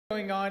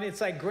Going on.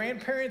 It's like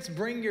grandparents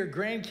bring your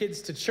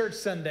grandkids to church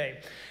Sunday.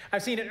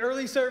 I've seen it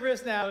early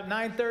service now at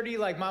 9:30,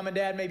 like mom and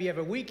dad maybe have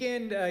a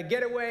weekend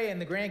getaway and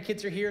the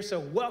grandkids are here. So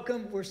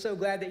welcome. We're so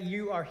glad that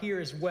you are here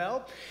as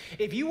well.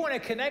 If you want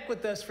to connect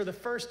with us for the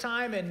first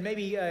time and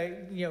maybe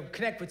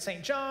connect with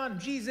St. John,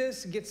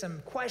 Jesus, get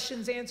some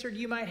questions answered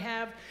you might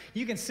have,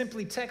 you can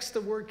simply text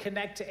the word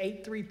connect to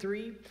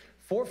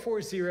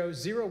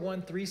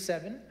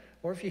 833-440-0137.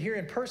 Or if you're here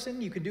in person,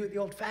 you can do it the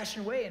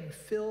old-fashioned way and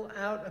fill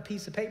out a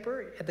piece of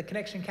paper at the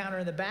connection counter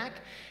in the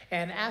back.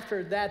 And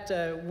after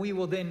that, we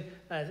will then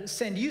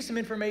send you some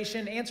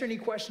information, answer any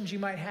questions you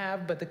might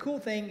have. But the cool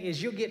thing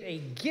is you'll get a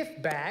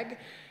gift bag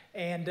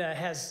and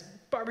has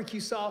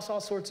barbecue sauce,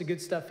 all sorts of good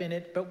stuff in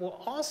it. But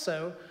we'll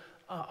also,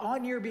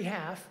 on your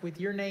behalf, with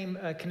your name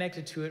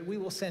connected to it, we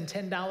will send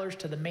 $10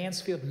 to the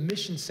Mansfield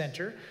Mission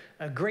Center,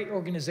 a great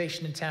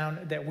organization in town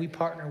that we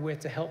partner with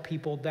to help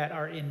people that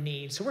are in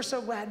need. So we're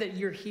so glad that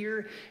you're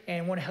here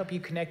and want to help you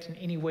connect in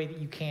any way that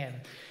you can.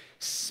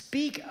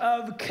 Speak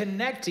of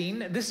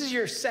connecting, this is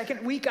your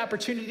second week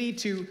opportunity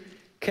to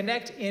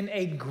connect in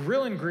a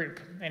grilling group.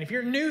 And if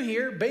you're new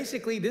here,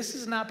 basically this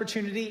is an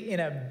opportunity in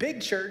a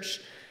big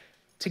church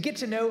to get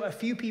to know a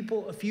few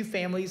people, a few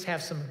families,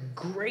 have some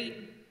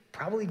great,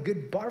 probably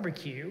good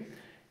barbecue,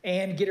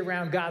 and get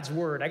around God's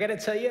word. I got to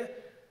tell you,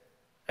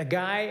 a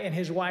guy and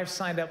his wife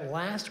signed up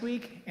last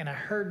week, and I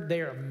heard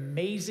they're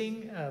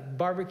amazing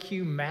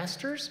barbecue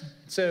masters.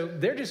 So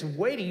they're just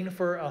waiting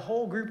for a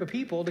whole group of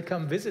people to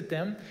come visit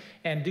them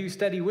and do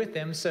study with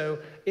them. So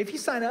if you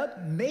sign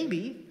up,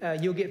 maybe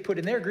you'll get put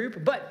in their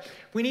group. But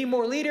we need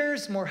more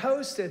leaders, more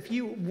hosts. If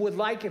you would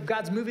like, if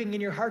God's moving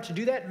in your heart to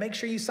do that, make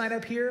sure you sign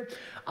up here.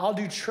 I'll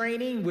do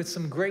training with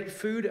some great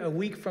food a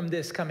week from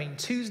this coming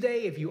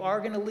Tuesday. If you are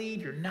going to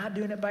lead, you're not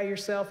doing it by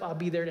yourself, I'll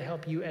be there to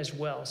help you as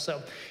well.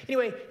 So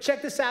anyway,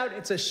 check this out.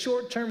 It's a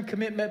short-term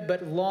commitment,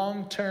 but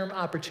long-term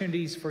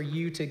opportunities for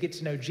you to get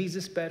to know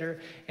Jesus better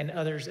and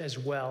others as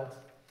well.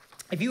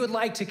 If you would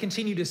like to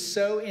continue to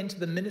sow into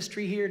the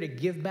ministry here, to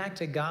give back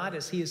to God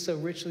as he has so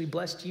richly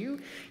blessed you,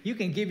 you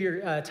can give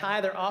your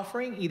tithe or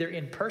offering either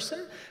in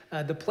person.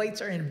 The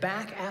plates are in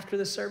back after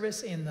the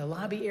service in the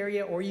lobby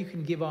area, or you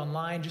can give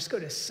online. Just go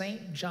to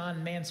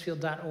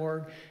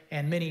stjohnmansfield.org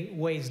and many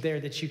ways there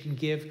that you can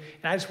give.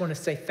 And I just want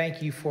to say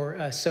thank you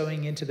for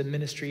sowing into the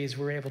ministry as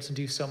we're able to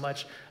do so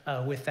much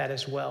with that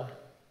as well.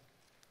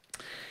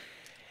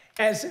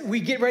 As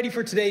we get ready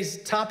for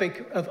today's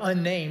topic of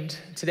Unnamed,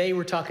 today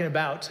we're talking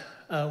about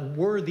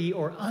worthy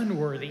or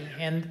unworthy.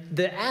 And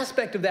the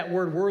aspect of that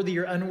word worthy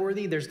or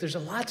unworthy, there's a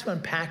lot to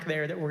unpack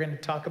there that we're going to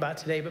talk about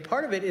today. But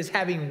part of it is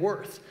having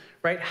worth,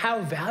 right? How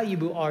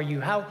valuable are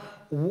you? How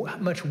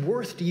much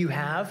worth do you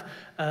have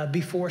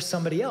before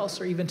somebody else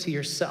or even to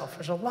yourself?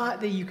 There's a lot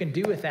that you can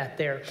do with that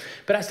there.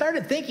 But I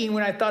started thinking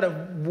when I thought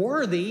of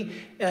worthy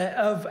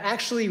of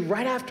actually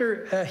right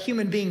after a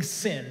human being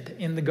sinned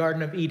in the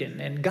Garden of Eden.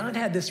 And God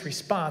had this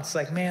response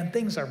like, man,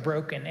 things are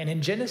broken. And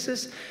in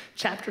Genesis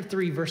chapter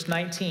 3, verse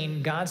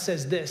 19, God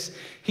says this.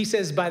 He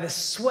says, by the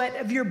sweat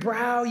of your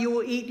brow, you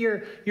will eat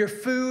your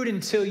food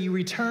until you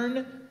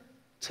return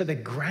to the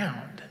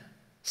ground.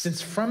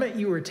 Since from it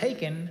you were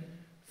taken,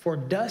 for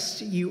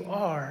dust you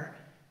are,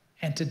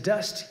 and to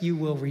dust you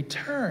will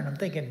return. I'm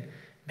thinking,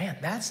 man,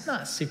 that's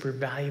not super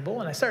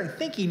valuable. And I started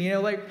thinking,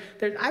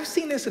 I've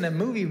seen this in a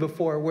movie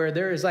before where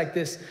there is like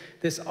this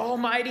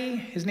almighty,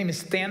 his name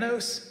is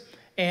Thanos,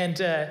 and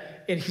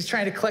he's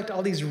trying to collect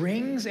all these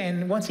rings.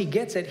 And once he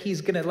gets it, he's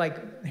going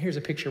to here's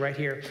a picture right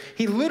here.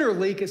 He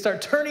literally can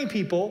start turning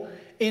people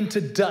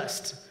into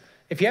dust.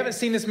 If you haven't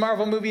seen this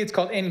Marvel movie, it's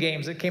called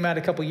Endgame. It came out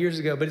a couple years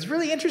ago. But it's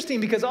really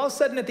interesting because all of a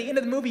sudden at the end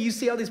of the movie, you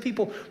see all these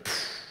people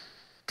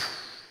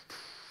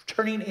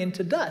turning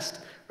into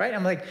dust, right?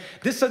 I'm like,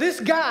 this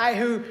guy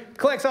who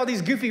collects all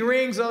these goofy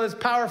rings, all this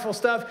powerful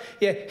stuff,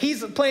 yeah,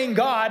 he's playing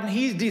God, and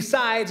he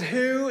decides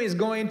who is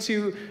going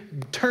to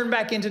turn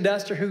back into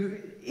dust or who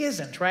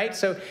isn't, right?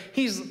 So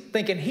he's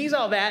thinking he's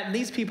all that, and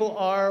these people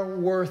are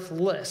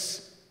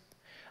worthless.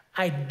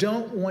 I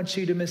don't want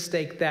you to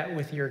mistake that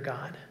with your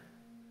God,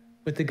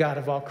 with the God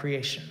of all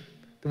creation,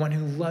 the one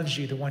who loves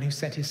you, the one who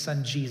sent his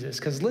son Jesus.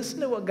 Because listen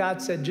to what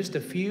God said just a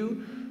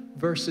few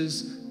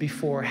verses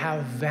before,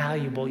 how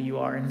valuable you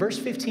are. In verse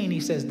 15, he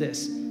says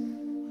this,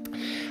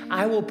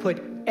 I will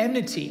put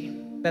enmity,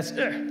 that's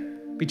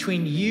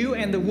between you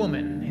and the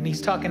woman. And he's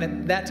talking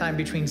at that time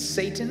between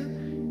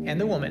Satan and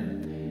the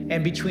woman,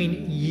 and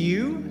between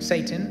you,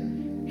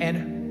 Satan,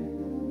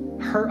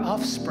 and her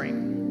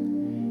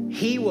offspring.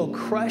 He will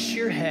crush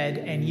your head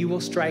and you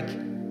will strike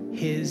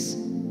his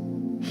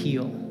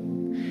heel.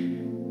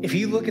 If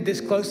you look at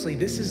this closely,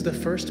 this is the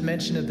first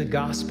mention of the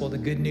gospel, the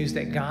good news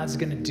that God's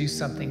going to do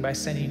something by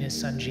sending his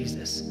son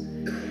Jesus.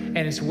 And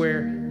it's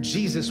where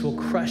Jesus will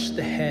crush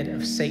the head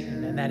of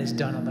Satan, and that is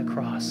done on the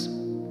cross.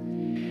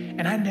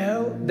 And I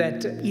know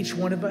that each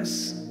one of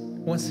us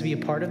wants to be a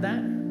part of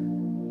that,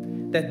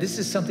 that this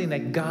is something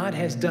that God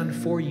has done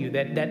for you,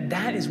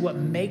 that is what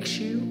makes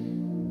you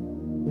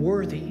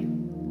worthy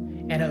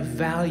and of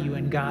value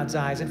in God's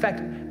eyes. In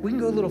fact, we can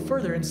go a little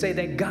further and say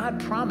that God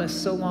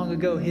promised so long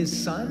ago his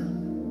son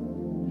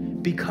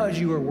because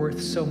you are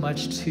worth so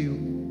much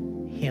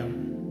to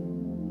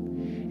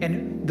him.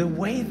 And the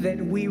way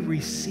that we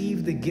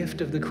receive the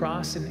gift of the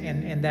cross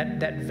and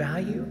that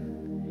value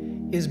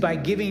is by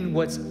giving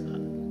what's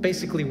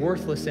basically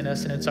worthless in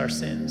us, and it's our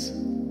sins.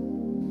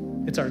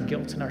 It's our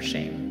guilt and our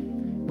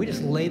shame. We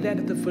just lay that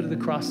at the foot of the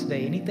cross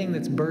today. Anything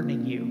that's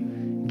burdening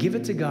you, give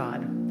it to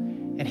God,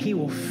 and he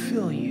will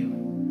fill you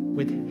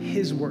with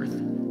his worth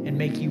and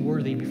make you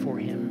worthy before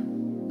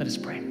him. Let us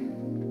pray.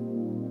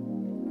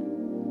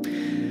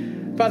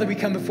 Father, we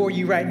come before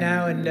you right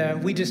now,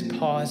 and we just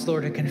pause,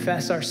 Lord, to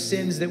confess our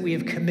sins that we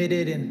have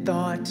committed in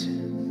thought,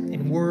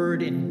 in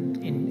word,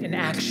 in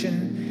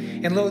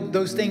action, and Lord,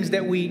 those things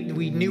that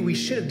we knew we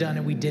should have done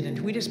and we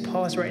didn't. We just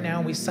pause right now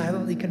and we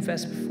silently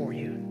confess before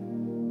you.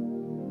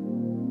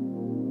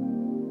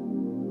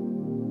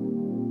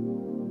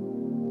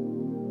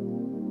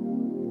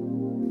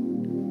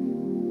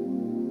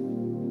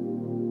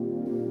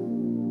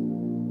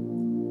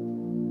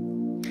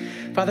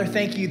 Father,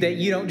 thank you that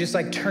you don't just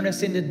turn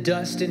us into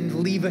dust and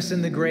leave us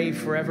in the grave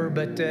forever,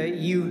 but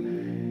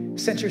you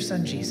sent your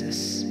son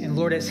Jesus. And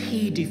Lord, as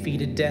he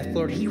defeated death,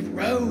 Lord, he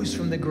rose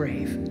from the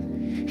grave.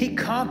 He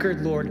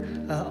conquered,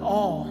 Lord,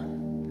 all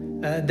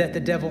that the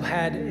devil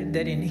had,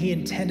 he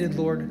intended,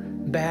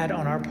 Lord, bad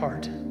on our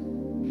part.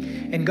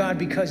 And God,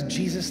 because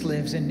Jesus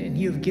lives and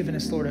you have given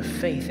us, Lord, a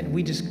faith, and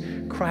we just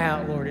cry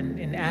out, Lord,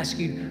 and ask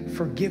you,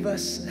 forgive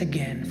us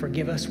again,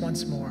 forgive us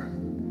once more.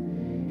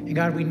 And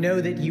God, we know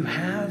that you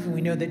have, and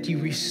we know that you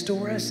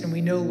restore us, and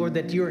we know, Lord,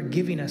 that you are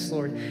giving us,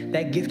 Lord,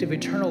 that gift of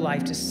eternal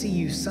life to see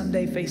you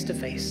someday face to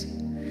face.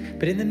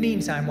 But in the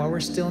meantime, while we're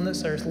still on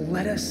this earth,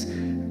 let us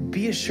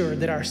be assured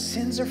that our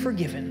sins are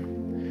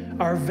forgiven.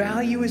 Our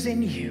value is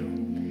in you.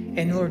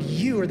 And Lord,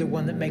 you are the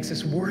one that makes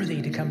us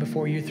worthy to come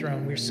before your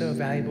throne. We're so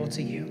valuable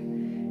to you.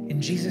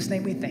 In Jesus'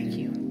 name we thank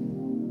you.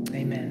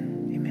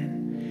 Amen.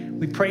 Amen.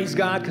 We praise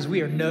God because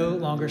we are no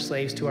longer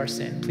slaves to our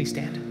sin. Please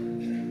stand.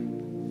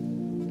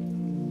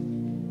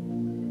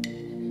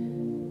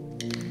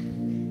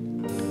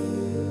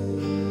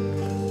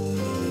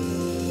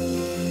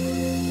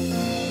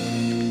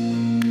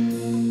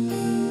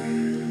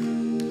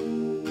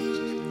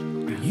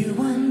 You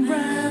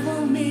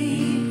unravel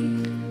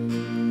me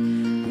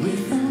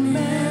with a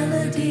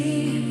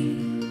melody.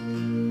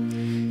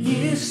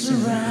 You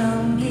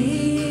surround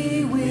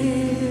me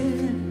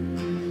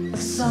with a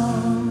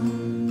song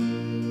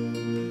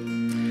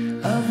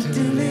of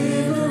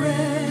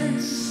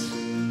deliverance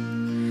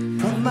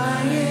from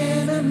my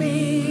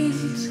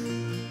enemies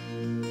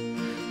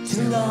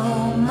till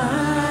all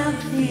my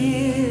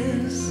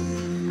fears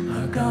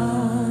are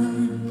gone.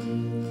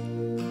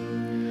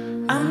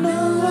 I'm no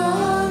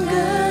longer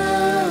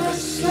a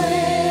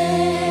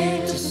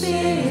slave to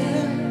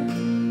fear.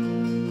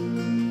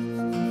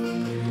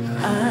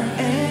 I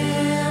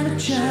am a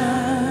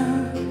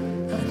child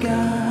of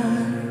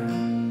God.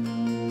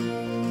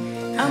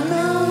 I'm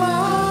no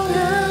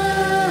longer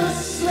a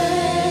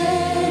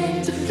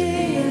slave to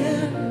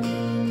fear.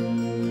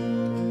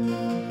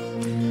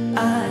 I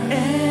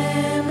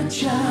am a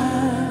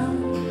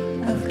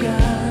child of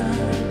God.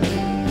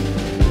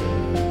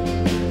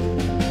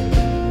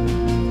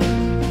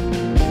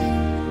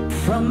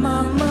 From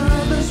my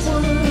mother's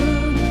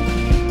womb,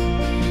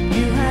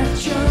 you have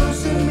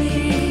chosen me.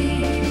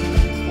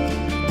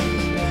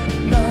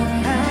 Love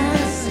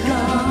has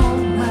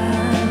called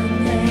my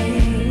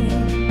name.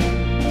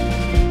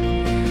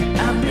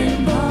 I've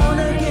been born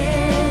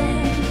again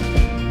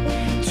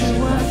to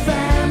a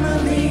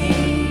family.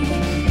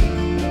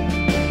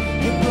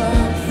 Your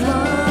blood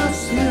flows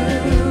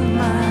through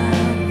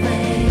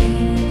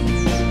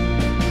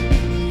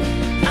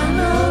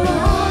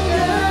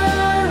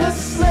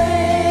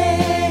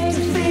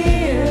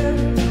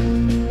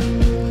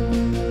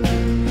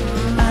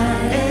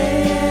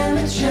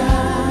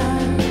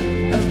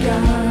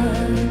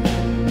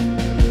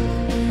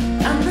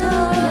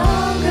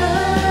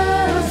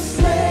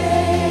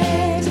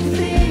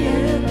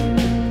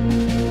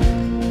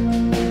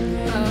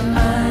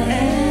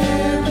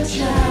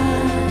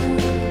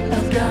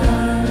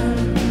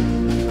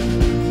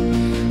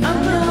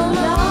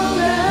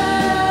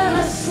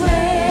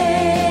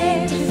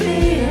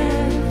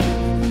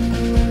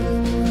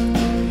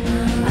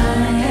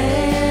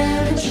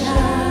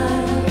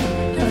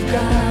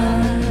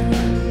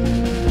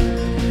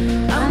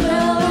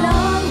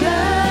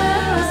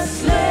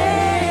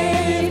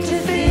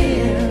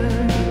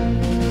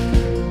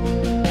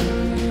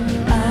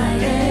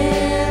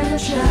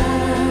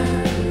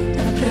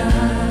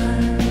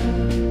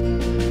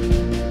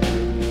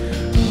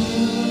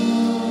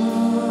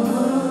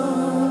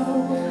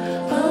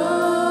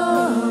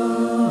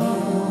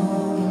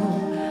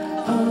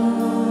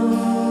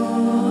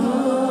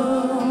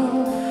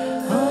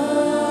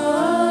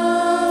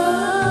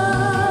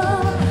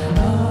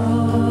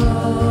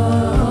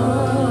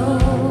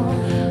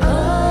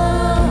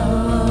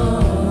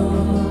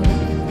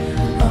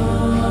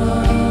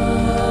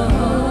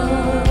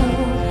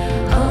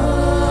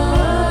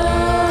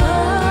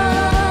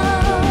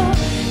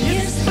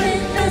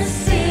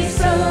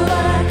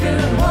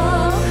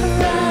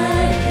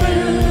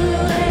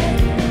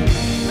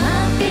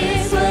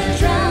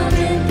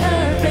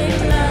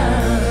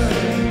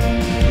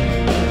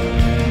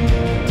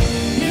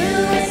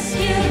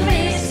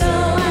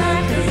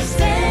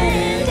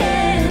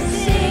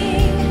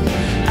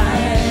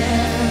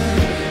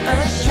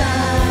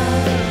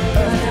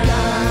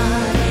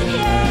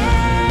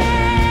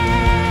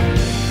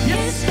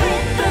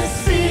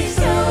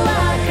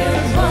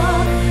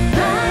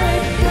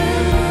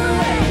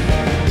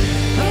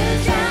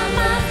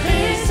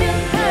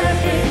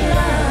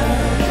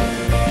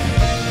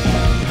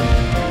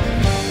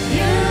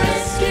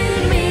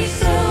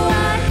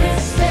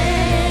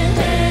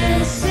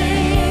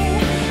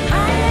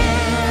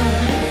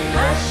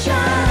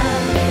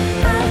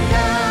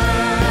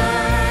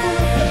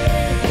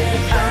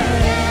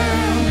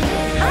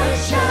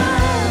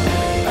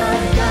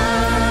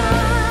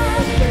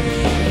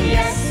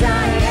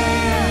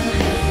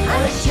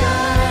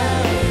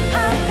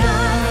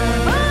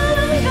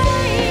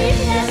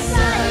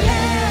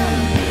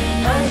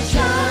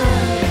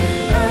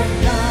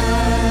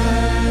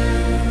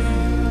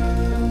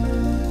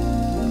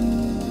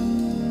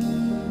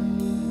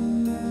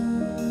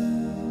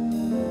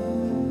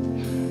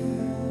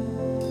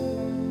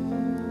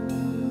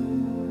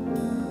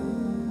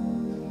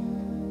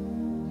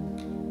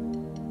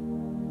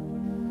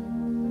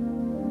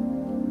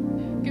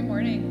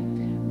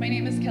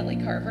Kelly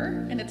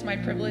Carver, and it's my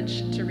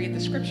privilege to read the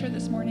scripture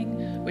this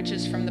morning, which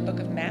is from the book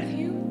of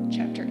Matthew,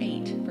 chapter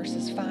 8,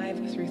 verses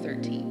 5 through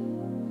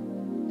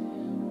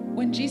 13.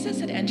 When Jesus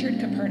had entered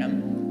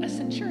Capernaum, a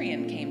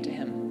centurion came to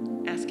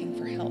him, asking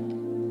for help.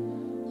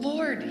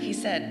 "Lord," he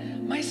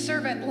said, "my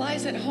servant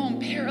lies at home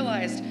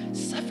paralyzed,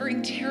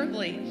 suffering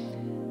terribly."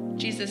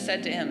 Jesus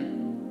said to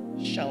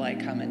him, "Shall I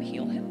come and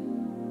heal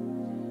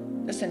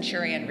him?" The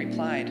centurion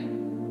replied,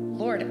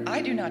 "Lord,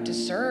 I do not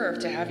deserve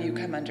to have you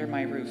come under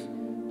my roof,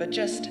 but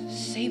just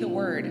say the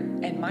word,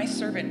 and my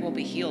servant will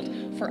be healed.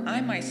 For I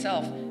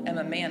myself am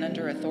a man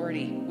under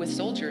authority, with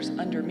soldiers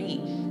under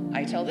me.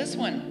 I tell this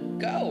one,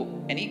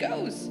 'Go,' and he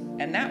goes,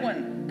 and that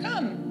one,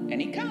 'Come,' and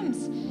he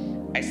comes.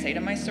 I say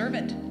to my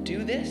servant,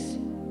 'Do this,'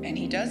 and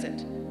he does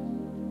it."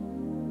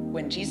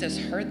 When Jesus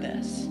heard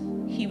this,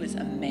 he was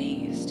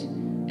amazed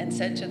and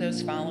said to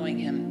those following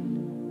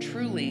him,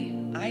 "Truly,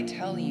 I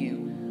tell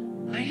you,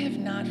 I have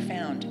not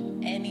found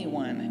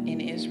anyone in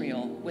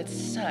Israel with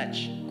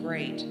such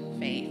great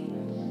faith.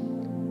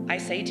 I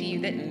say to you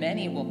that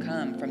many will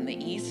come from the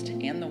east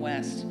and the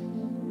west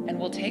and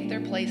will take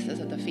their places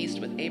at the feast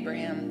with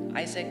Abraham,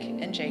 Isaac,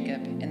 and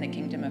Jacob in the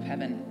kingdom of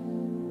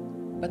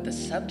heaven. But the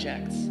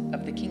subjects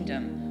of the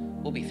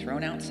kingdom will be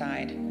thrown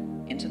outside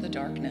into the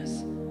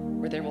darkness,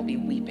 where there will be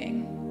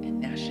weeping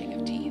and gnashing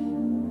of teeth."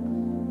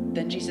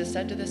 Then Jesus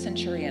said to the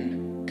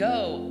centurion,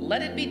 "Go,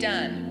 let it be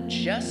done,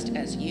 just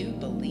as you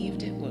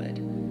believed it would."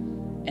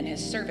 And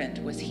his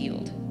servant was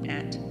healed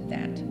at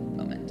that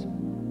moment.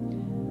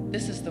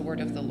 This is the word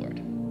of the Lord.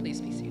 Please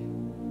be seated.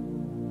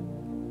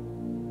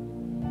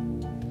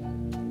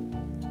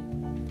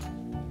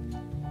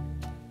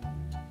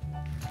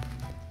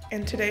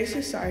 In today's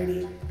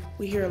society,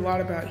 we hear a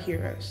lot about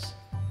heroes.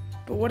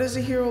 But what does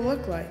a hero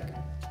look like?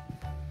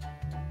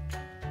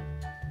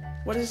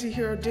 What does a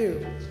hero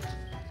do?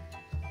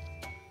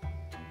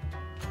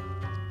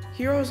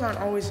 Heroes aren't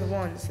always the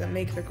ones that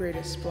make the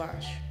greatest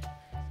splash.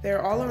 They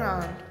are all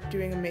around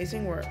doing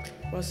amazing work,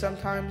 while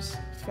sometimes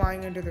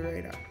flying under the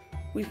radar.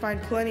 We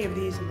find plenty of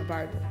these in the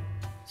Bible.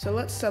 So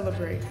let's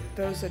celebrate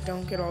those that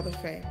don't get all the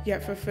fame,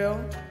 yet fulfill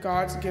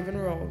God's given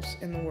roles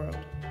in the world.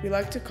 We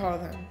like to call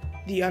them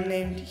the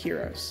unnamed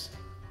heroes.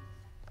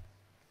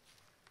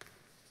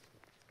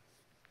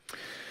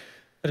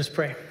 Let us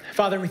pray.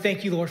 Father, we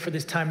thank you, Lord, for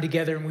this time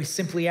together, and we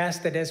simply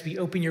ask that as we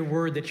open your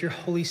word, that your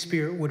Holy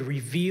Spirit would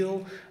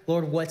reveal,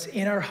 Lord, what's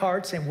in our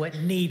hearts and what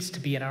needs to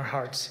be in our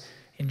hearts.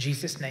 In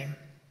Jesus' name,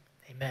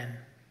 amen.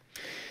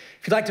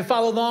 If you'd like to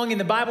follow along in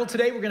the Bible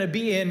today, we're going to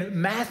be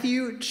in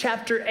Matthew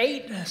chapter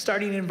 8,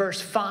 starting in verse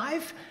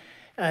 5.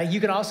 You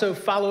can also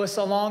follow us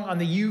along on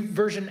the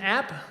YouVersion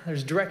app.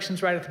 There's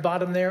directions right at the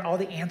bottom there. All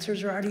the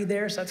answers are already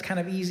there, so that's kind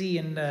of easy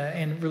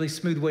and really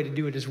smooth way to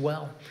do it as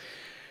well.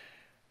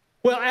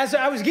 Well, as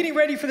I was getting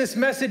ready for this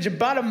message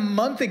about a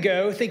month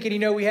ago,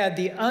 thinking, we had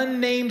the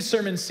Unnamed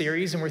sermon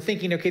series, and we're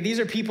thinking, okay, these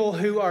are people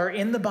who are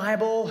in the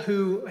Bible,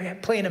 who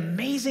play an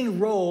amazing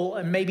role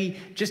in maybe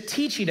just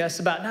teaching us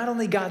about not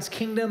only God's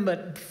kingdom,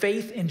 but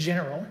faith in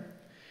general.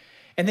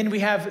 And then we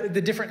have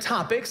the different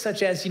topics,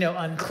 such as,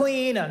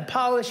 unclean,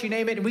 unpolished, you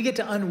name it, and we get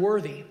to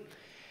unworthy.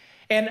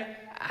 And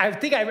I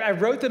think I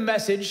wrote the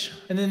message,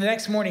 and then the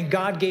next morning,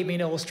 God gave me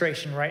an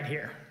illustration right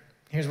here.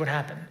 Here's what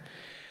happened.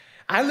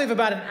 I live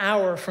about an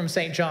hour from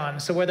St.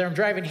 John, so whether I'm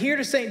driving here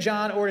to St.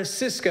 John or to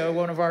Cisco,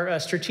 one of our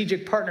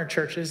strategic partner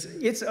churches,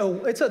 it's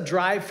a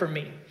drive for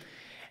me.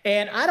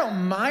 And I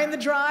don't mind the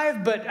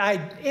drive, but I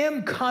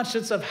am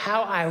conscious of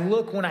how I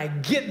look when I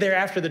get there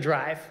after the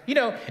drive.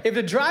 If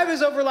the drive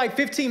is over like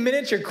 15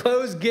 minutes, your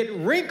clothes get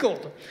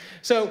wrinkled.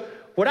 So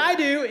what I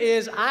do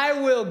is I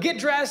will get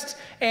dressed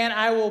and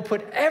I will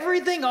put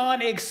everything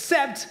on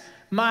except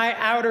my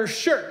outer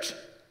shirt.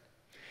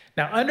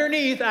 Now,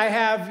 underneath, I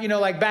have,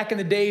 like back in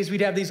the days,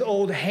 we'd have these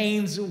old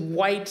Hanes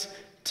white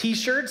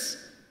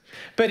t-shirts.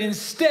 But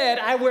instead,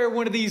 I wear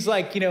one of these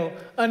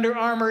Under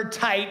Armour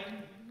tight,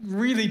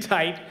 really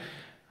tight,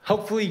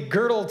 hopefully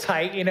girdle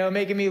tight,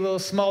 making me a little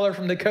smaller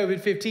from the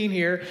COVID-19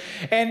 here.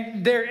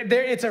 And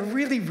it's a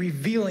really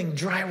revealing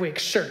dry-wick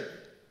shirt.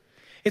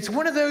 It's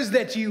one of those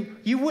that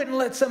you wouldn't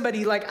let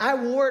somebody, I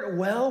wore it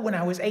well when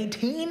I was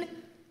 18,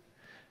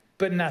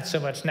 but not so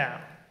much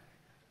now.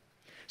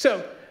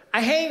 So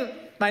I hang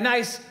my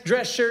nice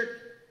dress shirt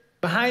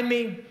behind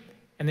me,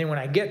 and then when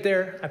I get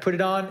there, I put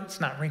it on.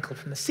 It's not wrinkled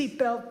from the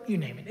seatbelt, you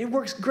name it. It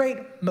works great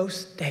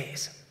most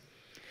days.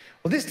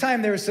 Well, this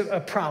time there was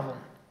a problem.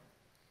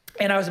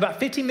 And I was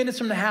about 15 minutes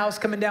from the house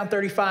coming down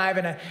 35,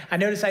 and I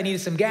noticed I needed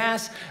some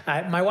gas.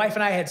 My wife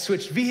and I had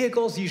switched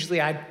vehicles.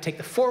 Usually I'd take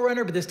the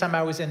 4Runner, but this time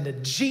I was in the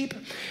Jeep,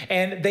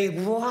 and they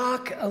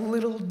lock a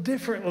little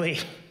differently.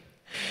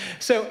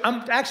 So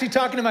I'm actually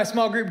talking to my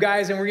small group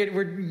guys, and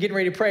we're getting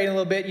ready to pray in a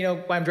little bit,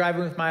 while I'm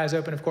driving with my eyes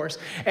open, of course.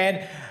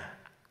 And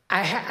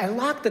I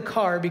locked the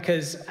car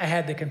because I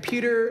had the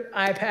computer,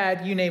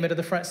 iPad, you name it, at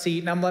the front seat.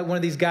 And I'm like one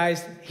of these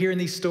guys hearing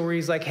these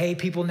stories like, hey,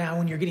 people now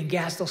when you're getting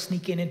gas, they'll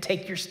sneak in and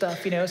take your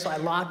stuff, So I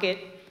lock it,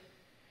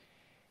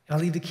 and I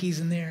leave the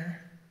keys in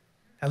there.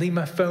 I leave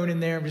my phone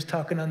in there. I'm just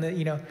talking on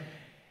the,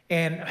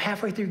 And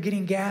halfway through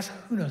getting gas,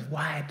 who knows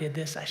why I did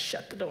this, I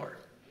shut the door.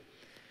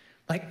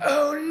 Like,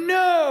 oh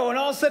no, and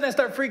all of a sudden I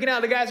start freaking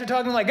out. The guys are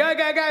talking like,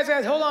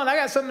 guys, hold on, I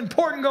got something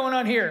important going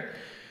on here.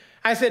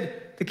 I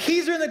said, the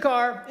keys are in the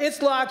car,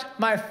 it's locked,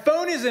 my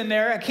phone is in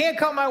there, I can't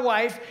call my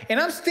wife, and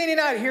I'm standing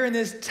out here in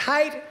this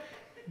tight,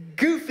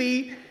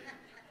 goofy,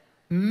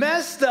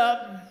 messed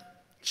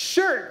up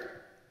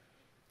shirt.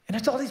 And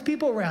there's all these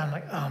people around. I'm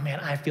like, oh man,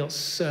 I feel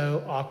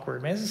so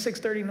awkward. Man, this is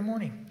 6:30 in the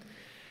morning.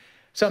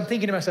 So I'm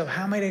thinking to myself,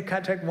 how am I going to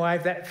contact my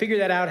wife? Figure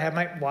that out, have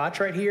my watch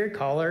right here,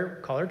 call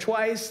her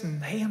twice,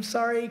 and hey, I'm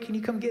sorry, can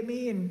you come get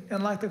me and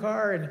unlock the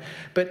car?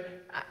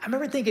 But I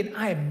remember thinking,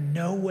 I have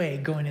no way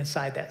going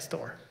inside that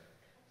store.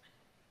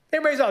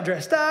 Everybody's all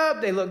dressed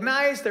up, they look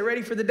nice, they're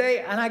ready for the day,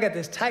 and I got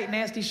this tight,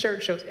 nasty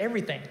shirt, shows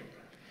everything.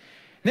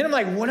 Then I'm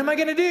like, what am I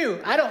going to do?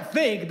 I don't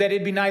think that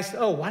it'd be nice.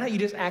 Oh, why don't you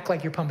just act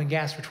like you're pumping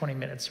gas for 20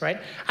 minutes, right?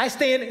 I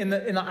stand in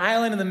the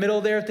island in the middle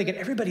there thinking,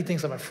 everybody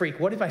thinks I'm a freak.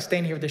 What if I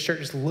stand here with this shirt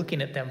just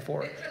looking at them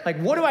for it? Like,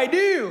 what do I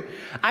do?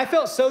 I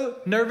felt so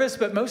nervous,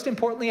 but most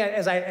importantly,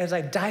 as I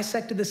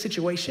dissected the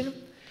situation,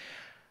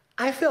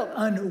 I felt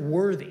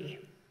unworthy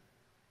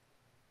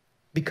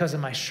because of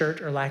my shirt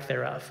or lack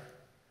thereof.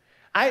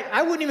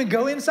 I wouldn't even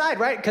go inside,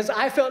 right? Because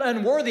I felt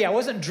unworthy. I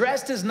wasn't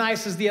dressed as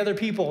nice as the other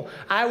people.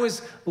 I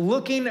was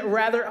looking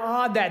rather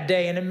odd that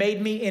day, and it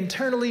made me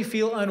internally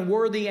feel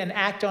unworthy and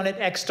act on it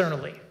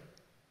externally.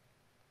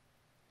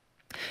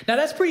 Now,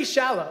 that's pretty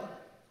shallow.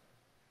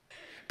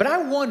 But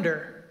I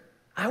wonder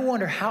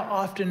how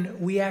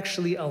often we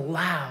actually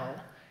allow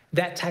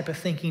that type of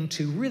thinking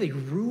to really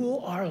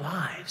rule our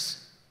lives.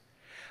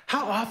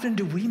 How often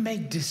do we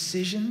make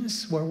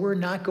decisions where we're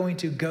not going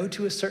to go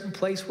to a certain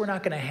place, we're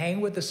not going to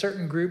hang with a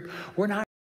certain group, we're not